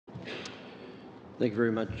Thank you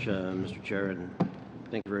very much, Mr. Chair, and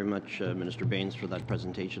thank you very much, Minister Baines, for that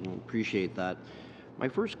presentation. Appreciate that. My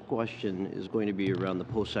first question is going to be around the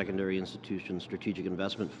Post-Secondary Institution Strategic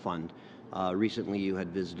Investment Fund. Recently, you had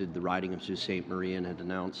visited the riding of Sault Ste. Marie and had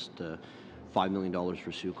announced $5 million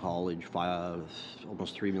for Sault College,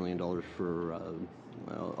 almost $3 million for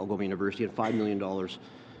Algoma University, and $5 million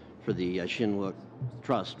for the Shinwuk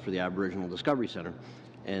Trust for the Aboriginal Discovery Centre.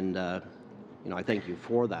 And I thank you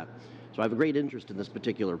for that. So I have a great interest in this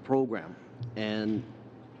particular program. And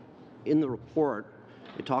in the report,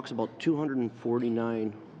 it talks about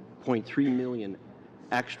 $249.3 million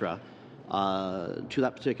extra to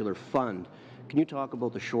that particular fund. Can you talk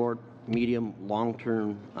about the short, medium,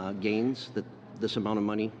 long-term gains that this amount of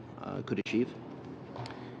money could achieve?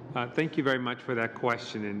 Thank you very much for that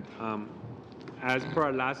question. And as per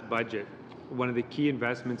our last budget, one of the key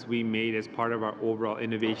investments we made as part of our overall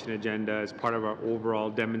innovation agenda, as part of our overall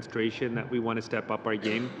demonstration that we want to step up our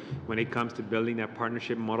game when it comes to building that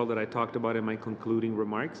partnership model that I talked about in my concluding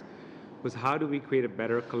remarks, was how do we create a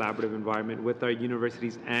better collaborative environment with our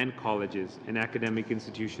universities and colleges and academic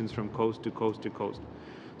institutions from coast to coast to coast.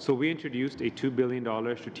 So we introduced a $2 billion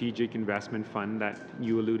strategic investment fund that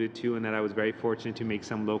you alluded to, and that I was very fortunate to make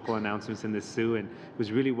some local announcements in the Soo, and it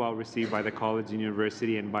was really well received by the college and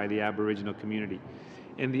university and by the Aboriginal community.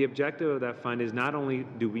 And the objective of that fund is not only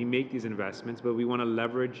do we make these investments, but we want to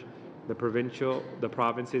leverage the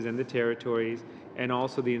provinces and the territories, and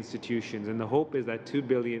also the institutions. And the hope is that $2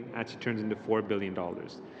 billion actually turns into $4 billion.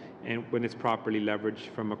 And when it's properly leveraged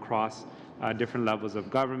from across different levels of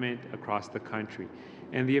government across the country.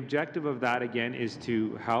 And the objective of that, again, is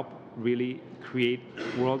to help really create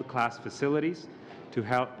world-class facilities,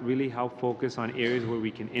 to really help focus on areas where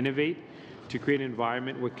we can innovate, to create an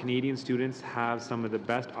environment where Canadian students have some of the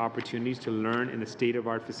best opportunities to learn in the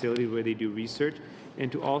state-of-art facilities where they do research,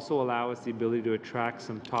 and to also allow us the ability to attract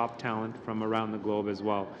some top talent from around the globe as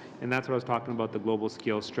well. And that's what I was talking about, the global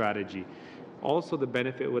skills strategy. Also, the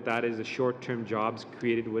benefit with that is the short-term jobs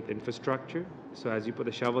created with infrastructure. So as you put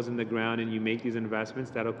the shovels in the ground and you make these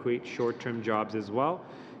investments, that'll create short-term jobs as well,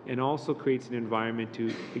 and also creates an environment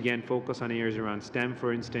to, again, focus on areas around STEM,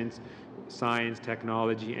 for instance, science,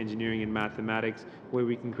 technology, engineering, and mathematics, where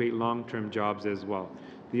we can create long-term jobs as well.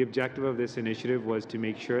 The objective of this initiative was to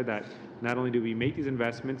make sure that not only do we make these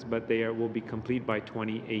investments, but they will be complete by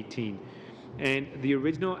 2018. And the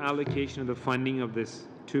original allocation of the funding of this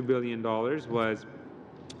 $2 billion was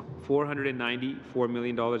 $494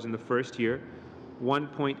 million in the first year,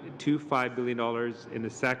 $1.25 billion in the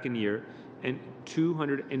second year, and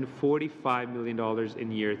 $245 million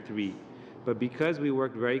in year 3. But because we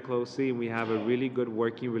worked very closely and we have a really good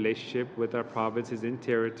working relationship with our provinces and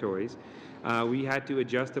territories, we had to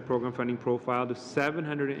adjust the program funding profile to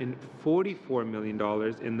 $744 million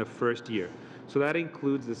in the first year. So that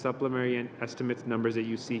includes the supplementary estimates numbers that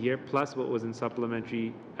you see here, plus what was in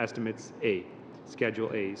supplementary estimates A, Schedule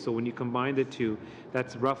A. So when you combine the two,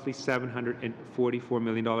 that's roughly $744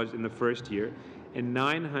 million in the first year and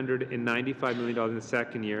 $995 million in the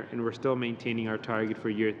second year, and we're still maintaining our target for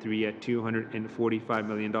year 3 at $245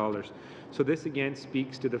 million. So this again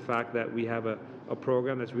speaks to the fact that we have a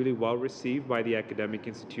program that's really well received by the academic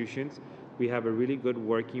institutions. We have a really good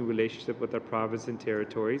working relationship with our province and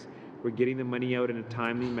territories. We're getting the money out in a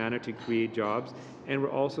timely manner to create jobs, and we're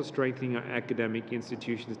also strengthening our academic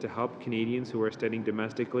institutions to help Canadians who are studying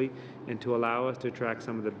domestically and to allow us to attract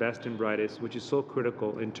some of the best and brightest, which is so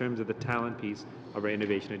critical in terms of the talent piece of our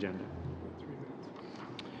innovation agenda.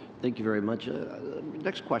 Thank you very much.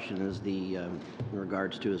 Next question is in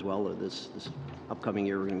regards to as well this upcoming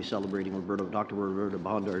year we're going to be celebrating Dr. Roberta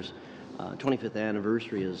Bondar's 25th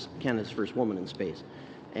anniversary as Canada's first woman in space.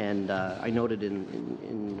 And I noted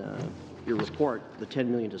in your report the $10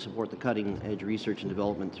 million to support the cutting-edge research and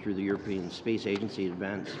development through the European Space Agency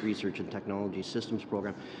Advanced Research and Technology Systems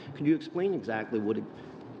Program. Could you explain exactly what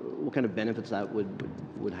kind of benefits that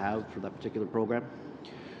would have for that particular program?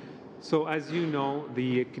 So as you know,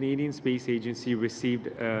 the Canadian Space Agency received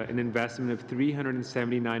an investment of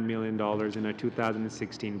 $379 million in our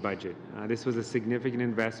 2016 budget. This was a significant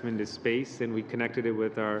investment in space, and we connected it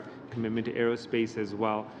with our commitment to aerospace as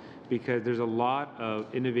well, because there's a lot of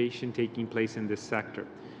innovation taking place in this sector.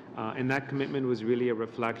 And that commitment was really a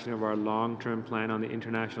reflection of our long-term plan on the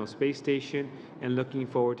International Space Station, and looking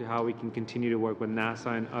forward to how we can continue to work with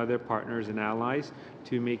NASA and other partners and allies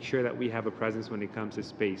to make sure that we have a presence when it comes to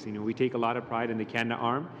space. You know, we take a lot of pride in the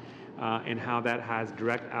Canadarm and how that has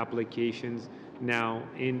direct applications now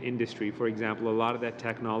in industry. For example, a lot of that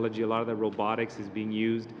technology, a lot of the robotics is being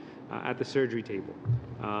used at the surgery table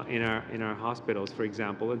in our hospitals, for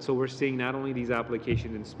example. And so we're seeing not only these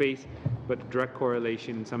applications in space, but direct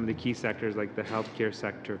correlation in some of the key sectors like the healthcare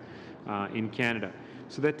sector in Canada.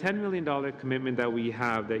 So that $10 million commitment that we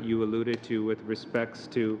have that you alluded to with respects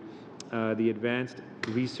to the advanced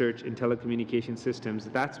research in telecommunication systems,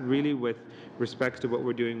 that's really with respects to what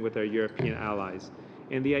we're doing with our European allies.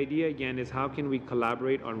 And the idea, again, is how can we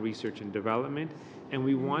collaborate on research and development, and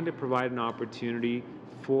we want to provide an opportunity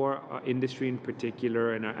for industry in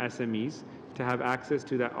particular and our SMEs to have access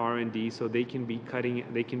to that R&D so they can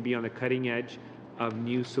be on the cutting edge of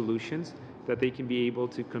new solutions, that they can be able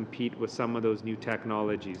to compete with some of those new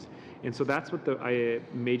technologies. And so that's what the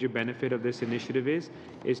major benefit of this initiative is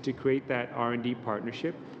to create that R&D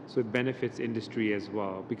partnership so it benefits industry as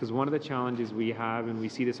well. Because one of the challenges we have, and we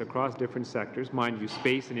see this across different sectors, mind you,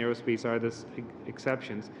 space and aerospace are the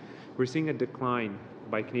exceptions, we're seeing a decline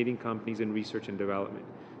by Canadian companies in research and development.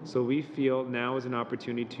 So we feel now is an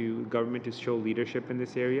opportunity to government to show leadership in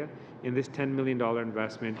this area, and this $10 million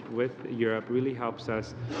investment with Europe really helps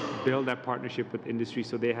us build that partnership with industry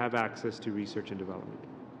so they have access to research and development.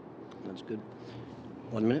 That's good.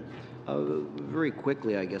 1 minute. Very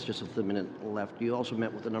quickly, I guess, just with the minute left, you also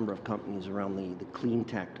met with a number of companies around the clean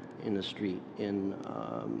tech industry in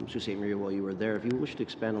Sault Ste. Marie while you were there. If you wish to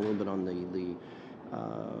expand a little bit on the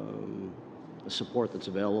support that's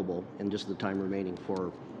available and just the time remaining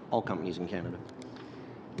for all companies in Canada.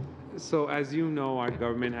 So as you know, our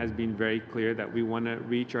government has been very clear that we want to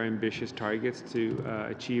reach our ambitious targets to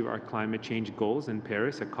achieve our climate change goals in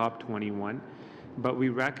Paris at COP21. But we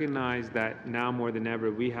recognize that now more than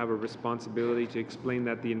ever, we have a responsibility to explain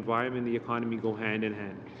that the environment and the economy go hand in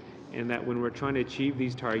hand. And that when we're trying to achieve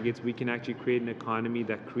these targets, we can actually create an economy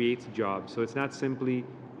that creates jobs. So it's not simply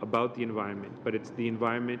about the environment, but it's the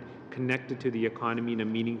environment connected to the economy in a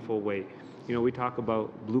meaningful way. You know, we talk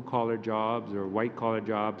about blue-collar jobs or white-collar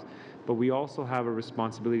jobs, but we also have a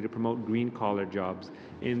responsibility to promote green-collar jobs.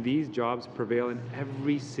 And these jobs prevail in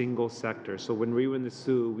every single sector. So when we were in the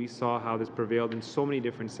Soo, we saw how this prevailed in so many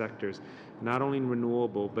different sectors, not only in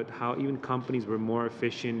renewable, but how even companies were more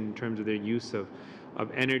efficient in terms of their use of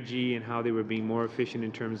energy and how they were being more efficient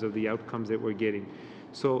in terms of the outcomes that we're getting.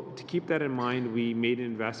 So to keep that in mind, we made an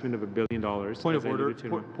investment of $1 billion. Point of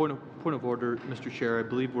order, Mr. Chair. I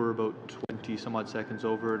believe we're about 20 some odd seconds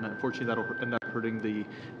over, and unfortunately that'll end up hurting the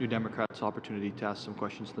New Democrats' opportunity to ask some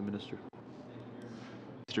questions to the minister.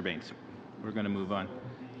 Mr. Bains, we're going to move on.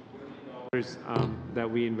 That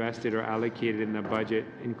we invested or allocated in the budget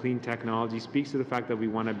in clean technology speaks to the fact that we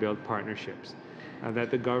want to build partnerships.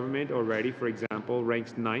 That the government already, for example,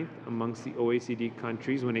 ranks 9th amongst the OECD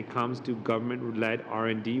countries when it comes to government-led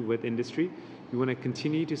R&D with industry. We want to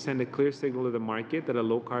continue to send a clear signal to the market that a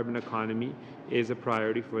low-carbon economy is a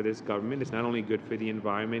priority for this government. It's not only good for the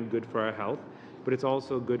environment, good for our health, but it's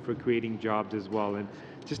also good for creating jobs as well. And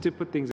just to put things